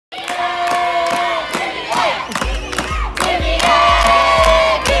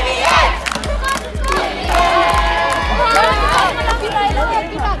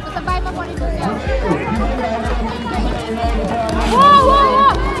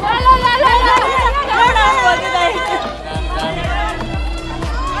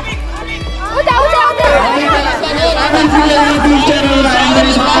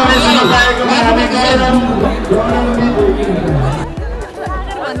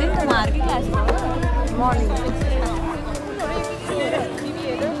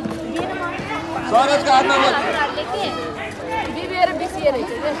सरजका हातमा बल BBA र BCA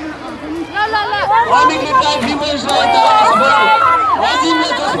रहेछ के ल अमिकले टाइम 3 पोइन्ट्स रहेछ अजिमले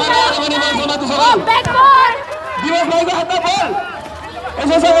चस्मा लगाएर पनि बल समात्न सक्यो दिवस भाइको हातमा बल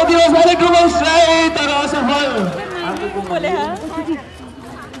यसैसँग दिवस भाइले 2 पोइन्ट्स ट्राई तर असफल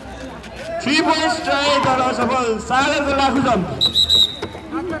 3 पोइन्ट्स ट्राई तर असफल सागरको लाखु जम्प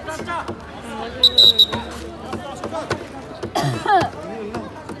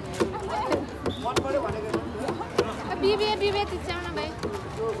BBA तिच्याउन भाइ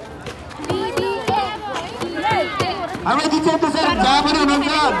हाम्रो दिन्छ त सर जहाँ पनि हुनुहुन्छ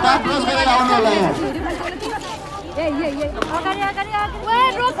दाँत ब्रस गरेर आउनु होला यहाँ अगाडि ओए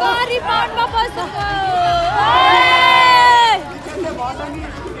रोको रिबाउन्डमा बस्नु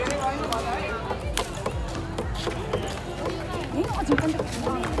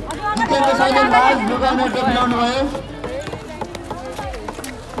जितेन्द्र सरले लास्ट लुगाउने टेक्लाउनु भयो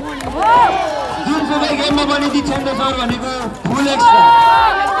जुनसुकै गेममा पनि जितेन्द्र सर भनेको फुल एक्स्ट्रा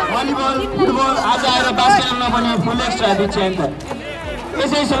भलिबल फुटबल आज आएर बास्केटबलमा पनि फुल एक्स्ट्रा जितेन्द्र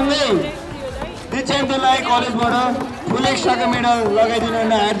यसैसँगै जितेन्द्रलाई कलेजबाट फुल एक्स्ट्राको मेडल लगाइदिनु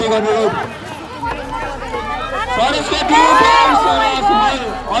हुन हार्दिक अनुरोध सरसका 2 पोइन्ट्स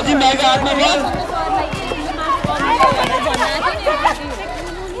अजिम भाइको हातमा बल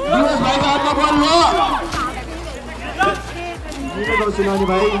दिवस भाइको हातमा बल हो मेरो जर्सी लाउने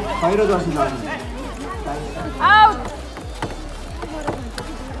भाइ बाहिर जर्सी लाउने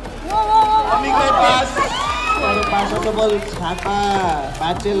अमिकलाई पास अरे पासको बल छापा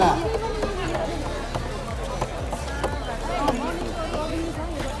बाचेला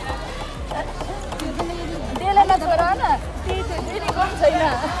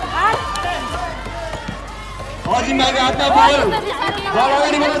अजिम भाइको हातमा बल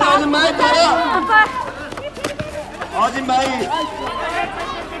अगाडि बढ्छ अजिम भाइ तर अजिम भाइ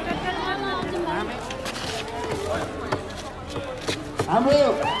हाम्रो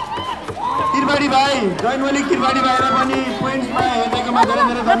त्रिपाठी भाइ जैनवली त्रिपाठी भाइलाई पनि पोइन्ट्समा हेर्नेकोमा धेरै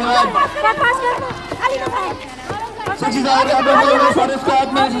धेरै धन्यवाद सचिदाको हातमा बल सरेशको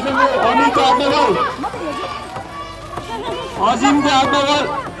हातमा अमितको हातमा बल अजिमको हातमा बल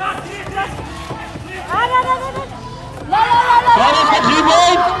सरेशको 3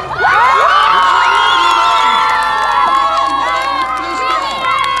 पोइन्ट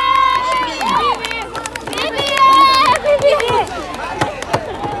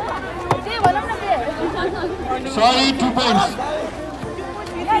Sorry, 2 points.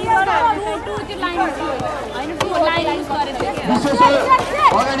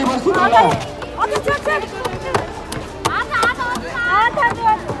 अगाडि बस्नु होला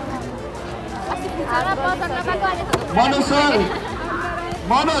मनोज सर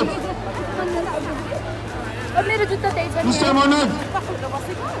मनोज मेरो जुत्ता त्यही छ मिस्टर मनोज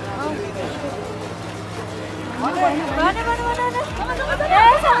मनोज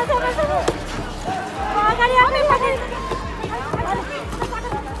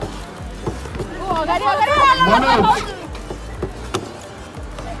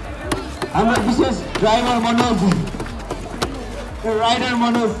हाम्रो विशेष driver Manoj rider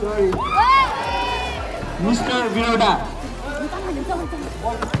Manoj sorry mister Biroda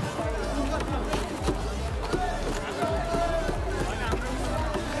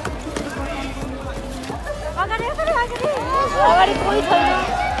अगाडि कोही छैन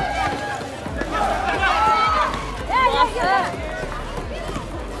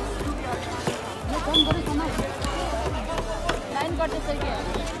लाइन कट्दैछ के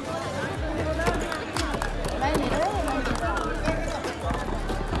लाइन हेर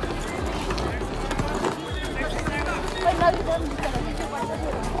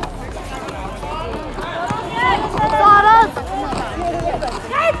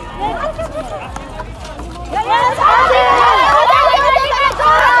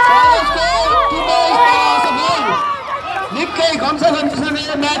निकै घम्सासँग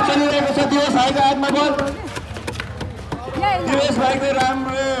म्याच चलिरहेको छ दिवस भाइको हातमा बल दिवस भाइको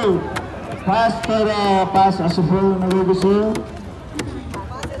राम्रो पास तर पास असफल नगएको छ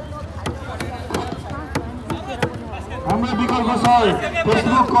हाम्रो विकल्प सर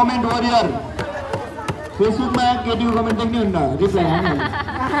फेसबुक कमेन्ट वरियर फेसबुकमा केटीको कमेन्ट देख्ने हुन्न रिप्लाई हाल्नु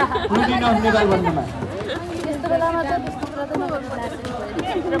रुटिन अफ नेपाल भन्नुमा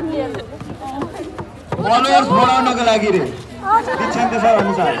फलोअर्स बढाउनको लागि रे दिक्षान्त सर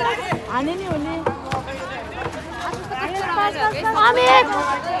अनुसार हाने नि हुने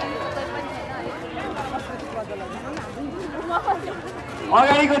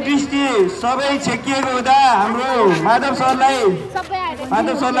अगाडिको दृष्टि सबै छेकिएको हुँदा हाम्रो माधव सरलाई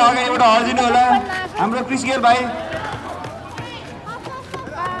अगाडिबाट हर्जिनु होला हाम्रो कृषिकेर भाइ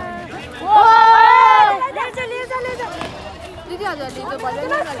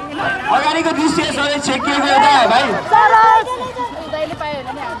अगाडिको दृश्य सबै छेकिएको हुँदा भाइ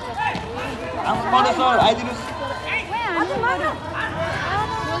मनोज सर आइदिनुहोस्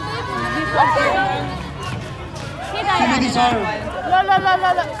सुनिधि सर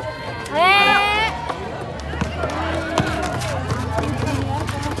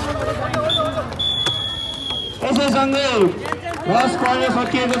यसैसँगै रस पर्न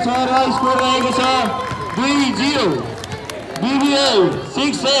सकिएको छ र स्कोर रहेको छ 2-0 BBA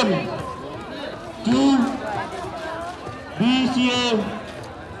 6M 2 BCA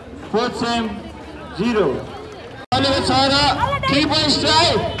 4M 0 चलेको छ र 3 पोइन्ट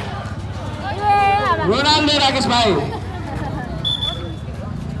स्ट्राइक रोनाल्डो राकेश भाइ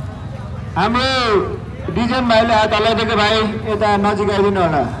हाम्रो डिजन भाइले हात हल्लाइदिएको भाइ यता नजिक आइदिनु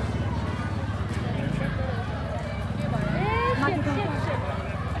होला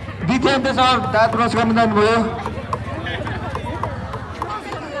दिथेन सर दाँत ब्रस गर्नु जानुभयो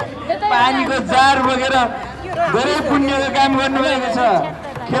पानीको जार बोकेर धेरै पुण्यको काम गर्नुभएको छ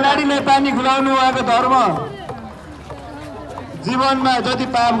खेलाडीले पानी खुलाउनु उहाँको धर्म जीवनमा जति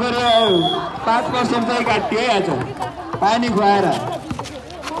पाप गरे 5% चाहिँ काटियो है आज पानी खुवाएर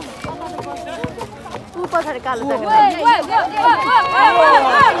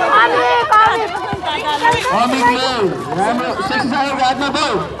अमिकले राम्रो सेक्सीसागरको हातमा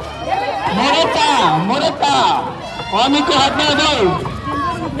बल मोरेटा अमिकको हातमा बल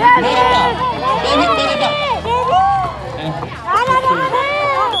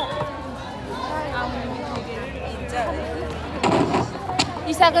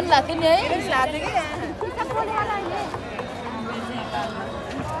इसागन लाथे नि है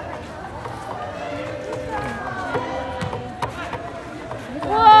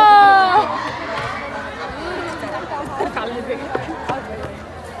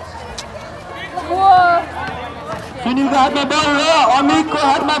सुनिलको हातमा बल र अमिकको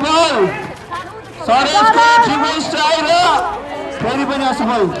हातमा बल सरेशको ट्रिपल स्ट्राइक र फेरि पनि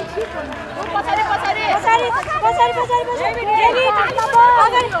असफल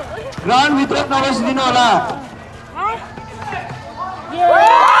ग्राउन्ड भित्र नबसिदिनु होला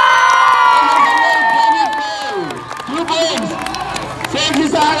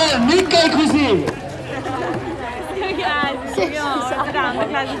निकै खुसी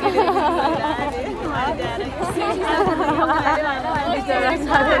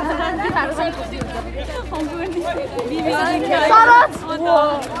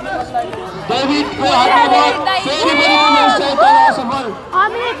डेभिडको हातमा बल फेरि पनि असफल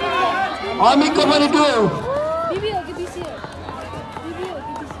अमिकको पनि टु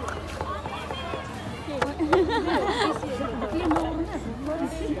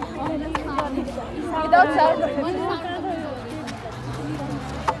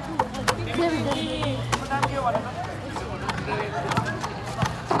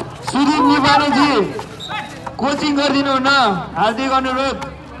सुदीप निवारेजी कोचिङ गरिदिनु हुन हार्दिक अनुरोध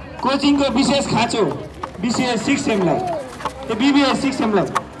कोचिङको विशेष खाँचो BCA 6M लाई BBA 6M लाई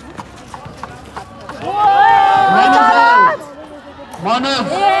मनोज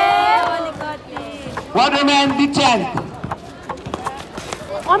वाटरम्यान दिक्षान्त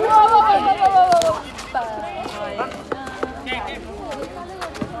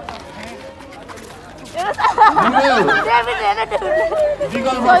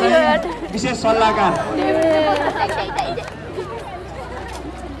विशेष सल्लाहकार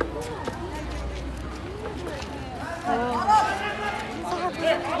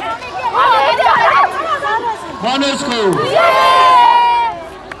मनोजको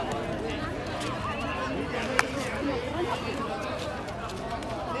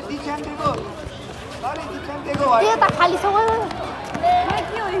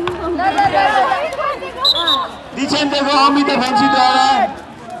दिक्षान्तको अमिता फ्यान्सीद्वारा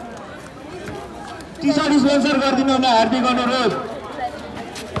टी-सर्ट स्पोन्सर गरिदिनु हुन हार्दिक अनुरोध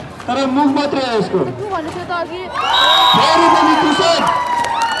तर मुख मात्रै हो यसको फेरि पनि टी-सर्ट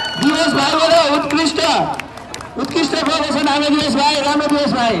दिवस भाइबाट उत्कृष्ट प्रदर्शन हाम्रो दिवस भाइ राम्रो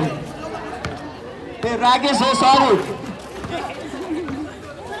दिवस भाइ राकेश हो सरू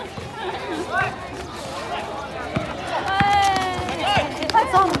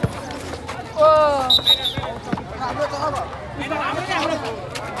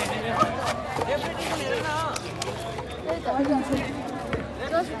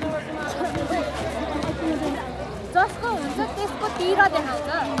जसको हुन्छ त्यसको तिर देखाउँछ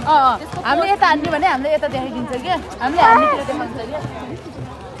हामीले यता हान्ने भने हामीले यता देखाइदिन्छ क्या हामीले हान्नेतिर देखाउँछ क्या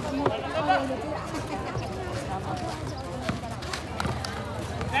Very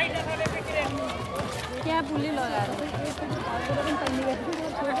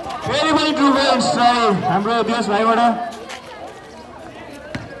many true points हाम्रो दिवस भाइबाट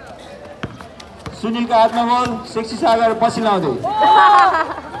सुनिलको हातमा बल सेक्सी सागर पछि लाउँदै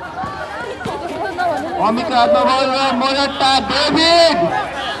अमितको हातमा बल र मोरट्टा डेभिड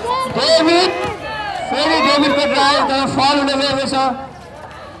फेरि डेभिडको ट्राई तर फल हुन गएको छ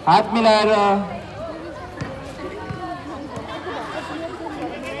हात मिलाएर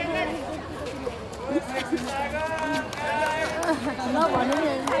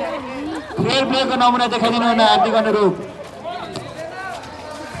फेयर प्लेको नमुना देखाइदिनु हुन हार्दिक अनुरोध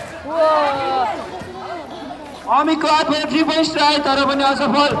अमितको हातमा 3 पोइन्ट ट्राई तर पनि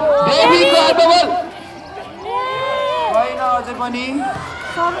असफल डेभिडको हातमा बल होइन अझै पनि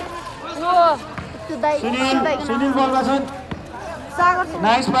सुनिल बलमा छन्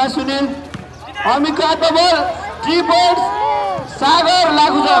नाइस पास सुनिल अमितको हातमा बल 3 पोइन्ट सागर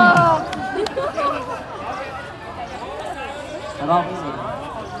लागु जम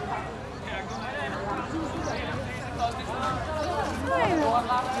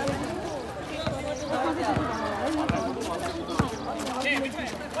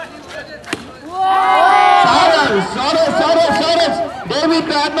सरस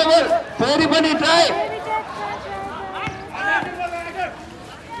डेभिडको हातमा बल फेरि पनि ट्राई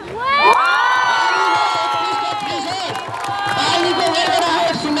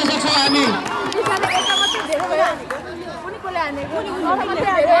सुन्न सक्छौँ हामी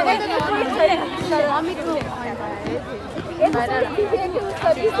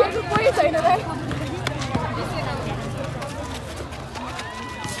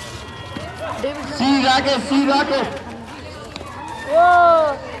सी राकेश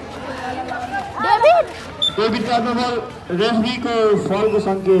डेभिड का बल रेफ्रीको फलको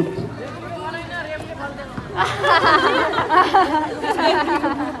संकेत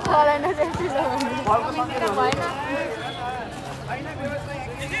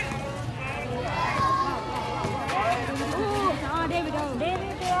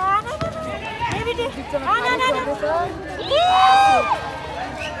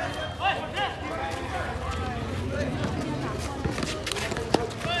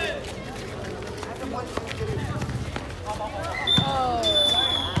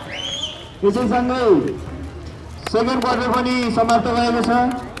त्यसैसँगै सेकेन्ड क्वार्टर पनि समाप्त भएको छ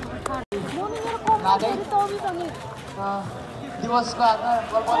दिवसको हातमा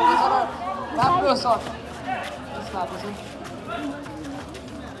बल परेको छ र राम्रो सट भएको छ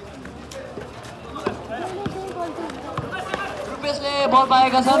रुपेशले बल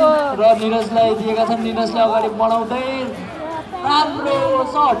पाएका छन् र निरजलाई दिएका छन् निरजले अगाडि बढाउँदै राम्रो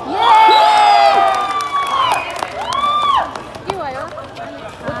सट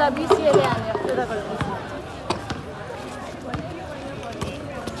BCA ले आने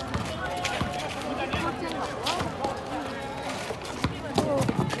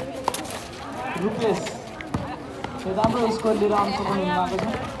रुपेश राम्रो स्कोर लिएर आउन सक्नु भएको छ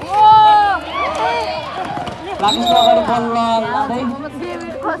राकेशले अगाडि बल लाँदै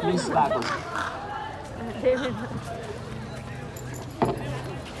मिस भएको छ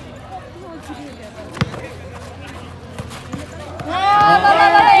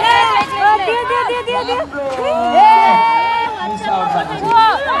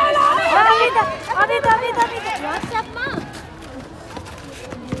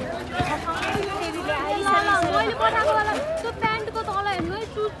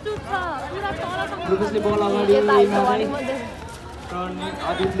रुपेशले बल अगाडि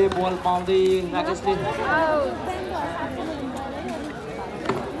अदितले बल पाउँदै राकेशले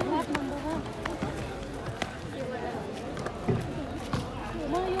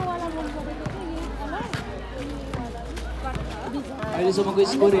अहिलेसम्मको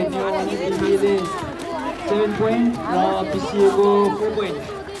स्कोर हेर्ने हो भने BBA ले 7 पोइन्ट र BCA को 4 पोइन्ट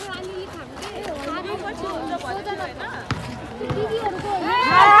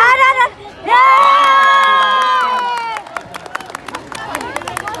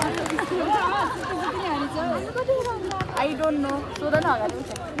I don't know. सोधन अगाडि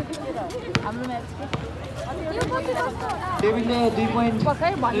हाम्रो म्याच डेभिडले 2 पोइन्ट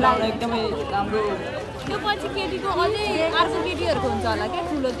मिलाउन एकदमै राम्रो त्यो पछि केटीको अझै अर्को केटीहरूको हुन्छ होला क्या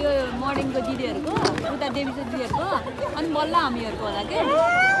ठुलो त्यो मर्निङको दिदीहरूको उता देवी दिदीहरूको अनि बल्ल हामीहरूको होला क्या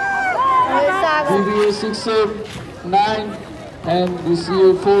BBA 6, 9 and BCA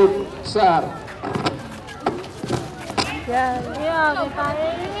 4 star.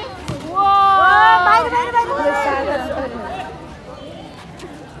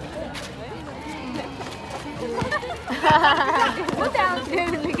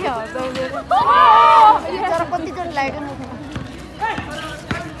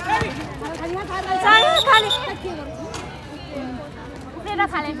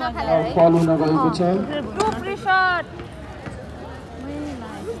 फल हुन गएको छ।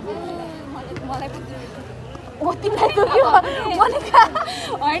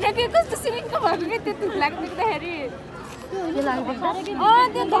 होइन के कस्तो सिमिङको भएको के त्यो थुक्लाको देख्दाखेरि त्यो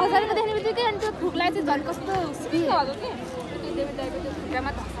धजारीमा देख्ने बित्तिकै अनि त्यो थुक्ला चाहिँ झन् कस्तो सिमिङको भएको के त्यो देवी दाइको त्यो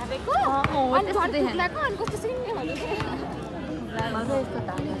खुट्टामा धसारेको अनि झन् थुक्लाको अनि कस्तो सिमिङको भएको के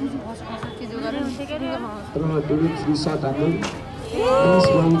र डेभिड थ्री सट हाम्रो मिस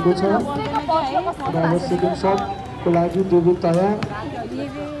भएको छ। र सेकेन्ड सटको लागि डेभिड तयार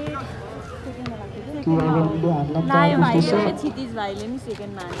के अगाडिले हान्न चाहन्छ। क्षितिज भाइले नि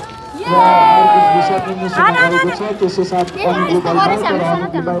सेकेन्डमा र अर्को विषयमा मिस भएको छ। त्यसै साथ अनिलले बल पाउँछ र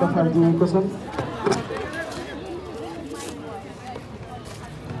अनिलले बाहिर फालिदिएको छ।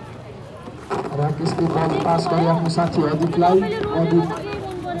 राकेशले बल पास गरे आफ्नो साथी अदितलाई। अदित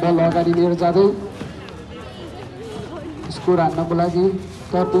बल अगाडि लिएर जाँदै स्कोर हान्नको लागि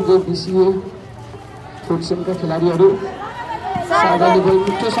टर्टिको BCA फुटसेमका खेलाडीहरू सागरले बल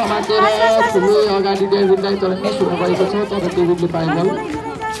मिठो समातेर ठुलो अगाडि डेभिडलाई तर मिस हुन गएको छ। तर डेभिडले पाए बल।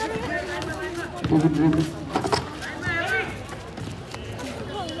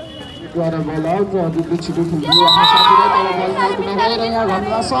 द्वारा बल आउट र अदितले छिटो खेल्नु आफ्नो साथीलाई तर बल आउट नभएर यहाँ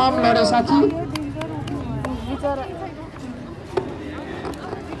घरमा सम लडे साथी।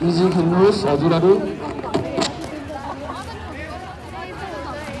 इजी खेल्नुहोस् हजुरहरू।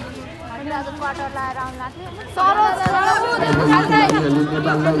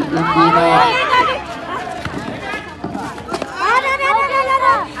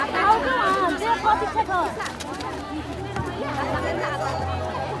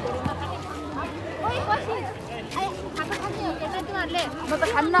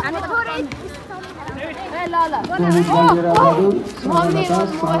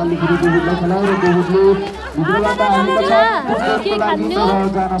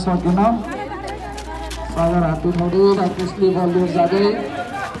 जान सकेन। सागर हात उठाउँदै राकेशले बल लिएर जाँदै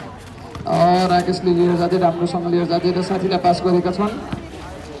राकेशले लिएर जाँदै राम्रोसँग लिएर जाँदै र साथीलाई पास गरेका छन्।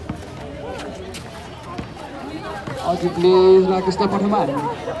 अजितले राकेशलाई पठाउन हाल्यो।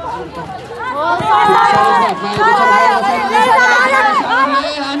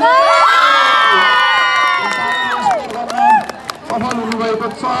 सफल हुनुभएको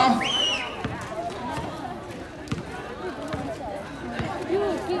छ।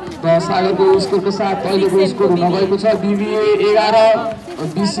 र सागरको स्कोरको साथ अहिलेको स्कोर हुन गएको छ BBA 11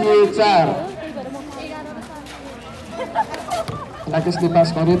 BCA 4। राकेशले पास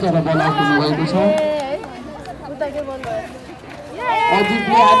गर्यो तर बल आउट हुन गएको छ।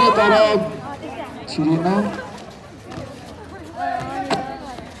 अजितले हाने तर छिरेन।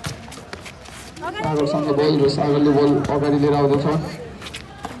 सागरसँग बल र सागरले बल अगाडि लिएर आउँदैछ।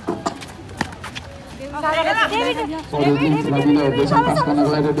 खेलाडीले हेर्दैछन् पास गर्नको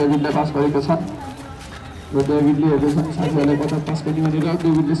लागि डेभिडलाई पास गरेका छन् र डेभिडले हेर्दैछन् साथीहरूलाई कता पास गर्ने भनेर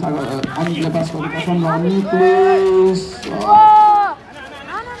डेभिडले अनिलले पास गरेका छन् र अनिलले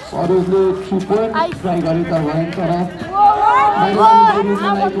सरोजले 3 पोइन्ट ट्राई गरे तर भएन। तर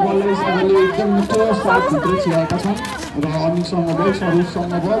बललाई सागरले एकदम मिठो साथ भित्र छिराएका छन् र अनिलसँग बल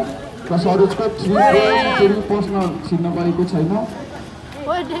सरोजसँग बल र सरोजको 3 पोइन्ट फेरि पस्न छिर्न गएको छैन।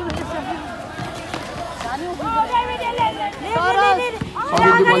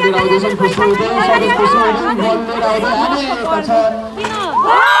 सरोजले बल लिएर आउँदैछन् खुसी हुँदै सरोज खुसी हुँदै बल लिएर आउँदै हानेका छन्।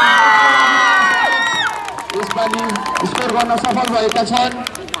 यसपालि स्कोर गर्न सफल भएका छन्।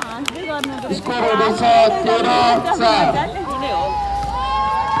 स्कोर हुँदैछ 13-4।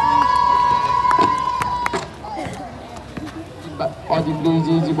 अजितले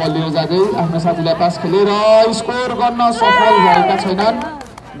इजी बल लिएर जाँदै आफ्नो साथीलाई पास खेलेर स्कोर गर्न सफल भएका छैनन्।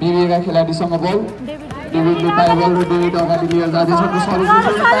 BBA का खेलाडीसँग बल डेभिडले पाए बल र डेभिड अगाडि लिएर जाँदैछन्।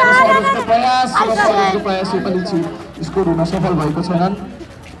 सरोजको प्रयास योपालि स्कोर हुन सफल भएको छैनन्।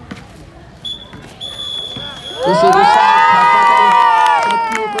 त्यसैको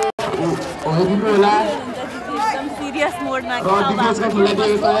होइदिनु होला। डिफेन्सका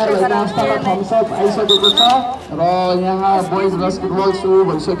खेलाडीहरू तयार भएर हस्तामा थम्सअप आइसकेको छ र यहाँ बोइज बास्केटबल सुरु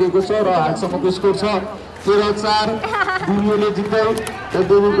भइसकेको छ र हालसम्मको स्कोर छ 13-4। BBAले जित्दै र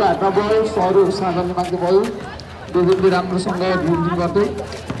डेभिडको हातमा बल सरो सागरले माग्दै भयो। डेभिडले राम्रोसँग ड्रिबलिङ गर्दै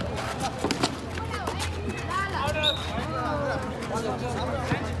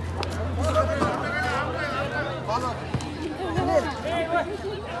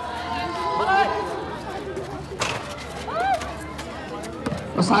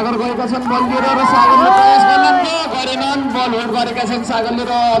सागर गएका छन् बल लिएर र सागरले प्रयास गर्न गरेनन् बल होल्ड गरेका छन् सागरले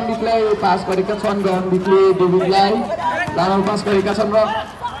र अम्बिकलाई पास गरेका छन् र अम्बिकले डेभिडलाई लामो पास गरेका छन् र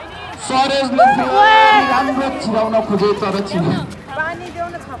सरोजले राम्रो छिराउन खोजे तर छिर्यो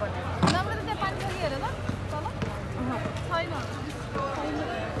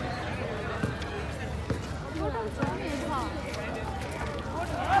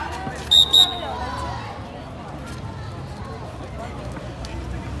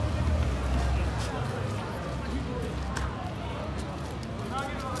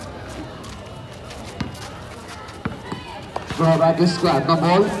राकेशको हातमा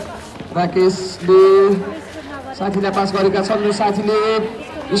बल राकेशले साथीलाई पास गरेका छन् र साथीले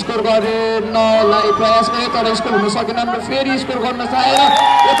स्कोर गर्नलाई प्रयास गरे तर स्कोर हुन सकेनन् र फेरि स्कोर गर्न चाहे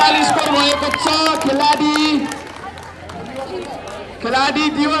नेपाली स्कोर भएको छ खेलाडी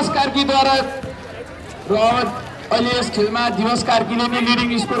दिवस कार्कीद्वारा र अहिले यस खेलमा दिवस कार्कीले नै लिडिङ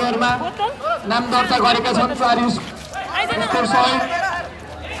स्कोररमा नाम दर्ता गरेका छन् 4 स्कोर सहित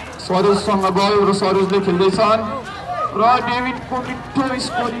सरोजसँग बल र सरोजले खेल्दैछन् र डेभिडको मिठो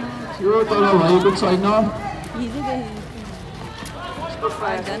स्कोरिङ थियो तर भएको छैन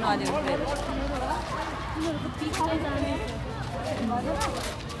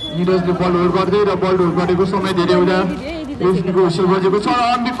निरजले बल होल्ड गर्दै र बल होल्ड गरेको समय धेरै हुँदा रेफ्रीको हुइसल बजेको छ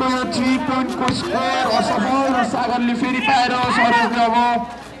अम्बिकको यो 3 पोइन्टको स्कोर असफल र सागरले फेरि पाएर सरोजले अब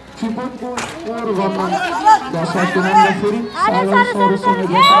 3 पोइन्टको स्कोर गर्न सकेनन् र फेरि सागर सरोजसँग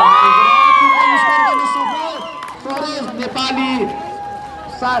सरोज नेपाली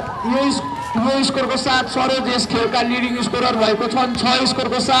यो स्कोरको साथ सरोज यस खेलका लिडिङ स्कोरर भएको छन् 6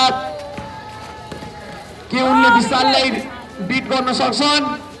 स्कोरको साथ के उनले विशाललाई बिट गर्न सक्छन्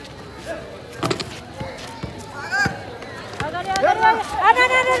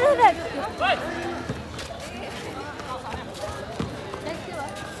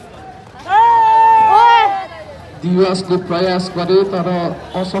दिवसले प्रयास गरे तर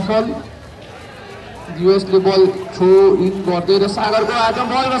असफल दिवसले बल थ्रो इन गर्दै र सागरको हातमा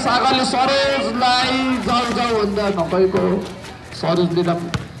बल र सागरले सरोजलाई जाउ भन्दा नभएको सरोजले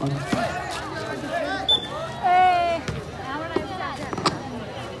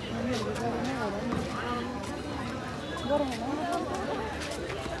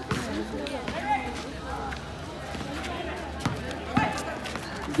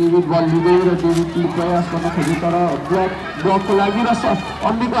डेभिड बल लिँदै र डेभिडले प्रयास गर्न खोजे तर ब्लकको लागि र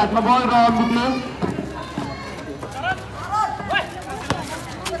अम्बिकको हातमा बल र अम्बिकले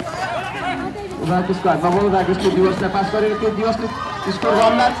राकेशको हातमा बल राकेशले दिवसलाई पास गरेर त्यो दिवसले स्कोर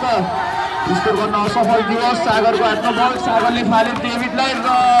गर्ला त स्कोर गर्न असफल दिवस सागरको हातमा बल सागरले फाले डेभिडलाई र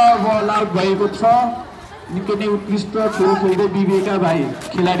बल आउट भएको छ निकै नै उत्कृष्ट खेल खेल्दै बिबिएका भाइ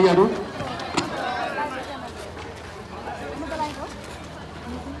खेलाडीहरू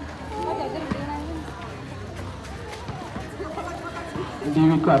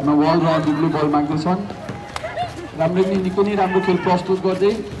डेभिडको हातमा बल र अदीपले बल माग्दैछन् निकै नै राम्रो खेल प्रस्तुत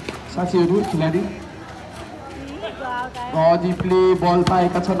गर्दै साथीहरू खेलाडी र अदीपले बल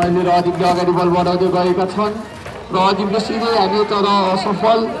पाएका छन् अहिले र अदीपले अगाडि बल बढाउँदै गएका छन् र अदीपले सिधै हान्यो तर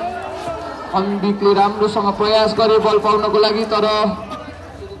असफल अम्बिकले राम्रोसँग प्रयास गरे बल पाउनको लागि तर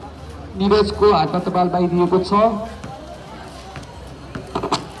निरजको हातमा त बल पाइदिएको छ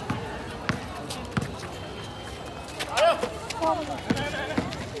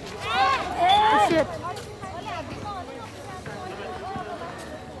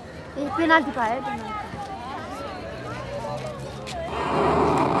पेनाल्टी पाए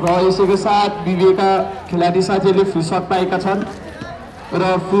र यसैको साथ बिबिएका खेलाडी साथीहरूले फ्री सट पाएका छन् र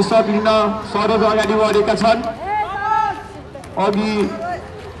फ्री सट लिन सरोज अगाडि बढेका छन् अघि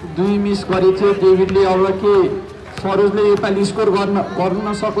 2 मिस गरेको थियो डेभिडले अब के सरोजले नेपाली स्कोर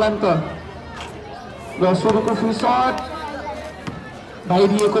गर्न सक्ला नि त र सुरुको फ्री सट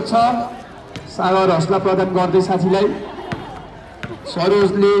बाहिरिएको छ सागर हौसला प्रदान गर्दै साथीलाई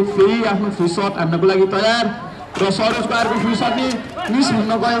सरोजले फेरि आफ्नो फ्री सट हान्नको लागि तयार र सरोजको अर्को फ्री सट नि मिस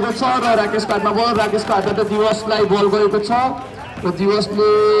हुन गएको छ र राकेशको हातमा बल राकेशको हातमा त दिवसलाई बल गएको छ र दिवसले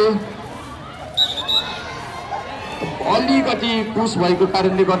अलिकति पुस भएको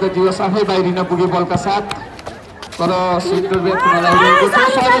कारणले गर्दा दिवस आफै बाहिरिन पुगे बलका साथ तर सेन्टर ब्याक लगाइरहेको छ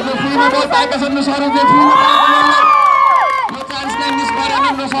सरोजले फ्रीमा बल पाएका छन् सरोजले फ्रीमा यो चान्सलाई मिस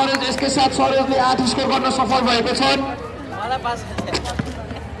गरेनन् र सरोज यसकै साथ सरोजले 8 स्कोर गर्न सफल भएको छन्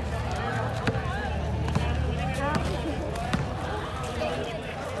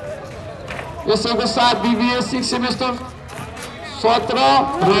यसैको साथ BBA 6 सेमेस्टर 17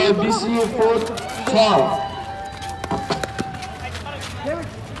 र BCA 4 छ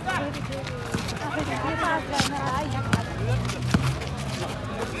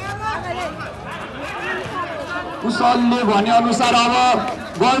कुशलले भने अनुसार अब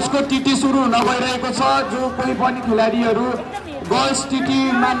गर्ल्सको टिटी सुरु हुन गइरहेको छ। जो कोही पनि खेलाडीहरू गर्ल्स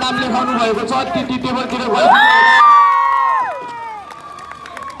टिटीमा नाम लेखाउनु भएको छ टिटी टेबलतिर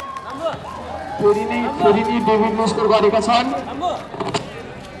फेरि नै डेभिडले स्कोर गरेका छन्।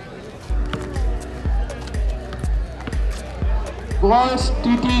 गर्ल्स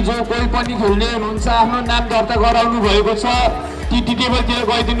टिटी जो कोही पनि खेल्ने हुनुहुन्छ आफ्नो नाम दर्ता गराउनु भएको छ टिटी टेबलतिर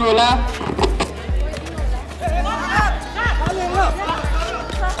गइदिनु होला।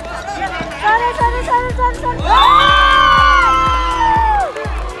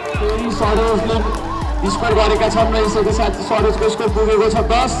 फेरि सरोजले स्कोर गरेका छन् र यसैको साथ सरोजको स्कोर पुगेको छ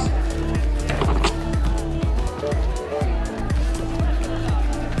 10।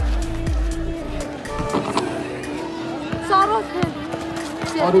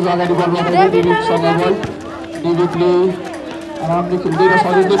 सरोज अगाडि बलमा डेभिडसँग बल डेभिडले आरामले खेल्दै र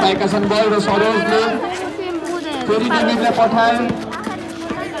सरोजले पाएका छन् बल र सरोजले फेरि डेभिडलाई पठाए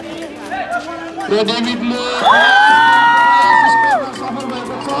र डेभिडले सफल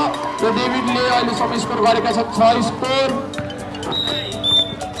भएको छ र डेभिडले अहिलेसम्म स्कोर गरेका छन् 6 स्कोर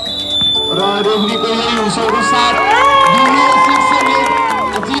र रेफ्रीको यही हुँसोको साथ BBA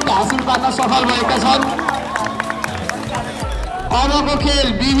 6 जित हासिल पार्न सफल भएका छन्। अबको खेल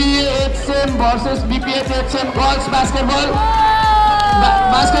BBA 8th versus BPH 8th girls basketball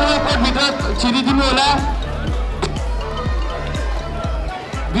कोर्टभित्र छिरिदिनु होला।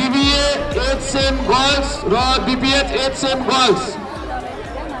 BBA 8th गर्ल्स र BPH 8th गर्ल्स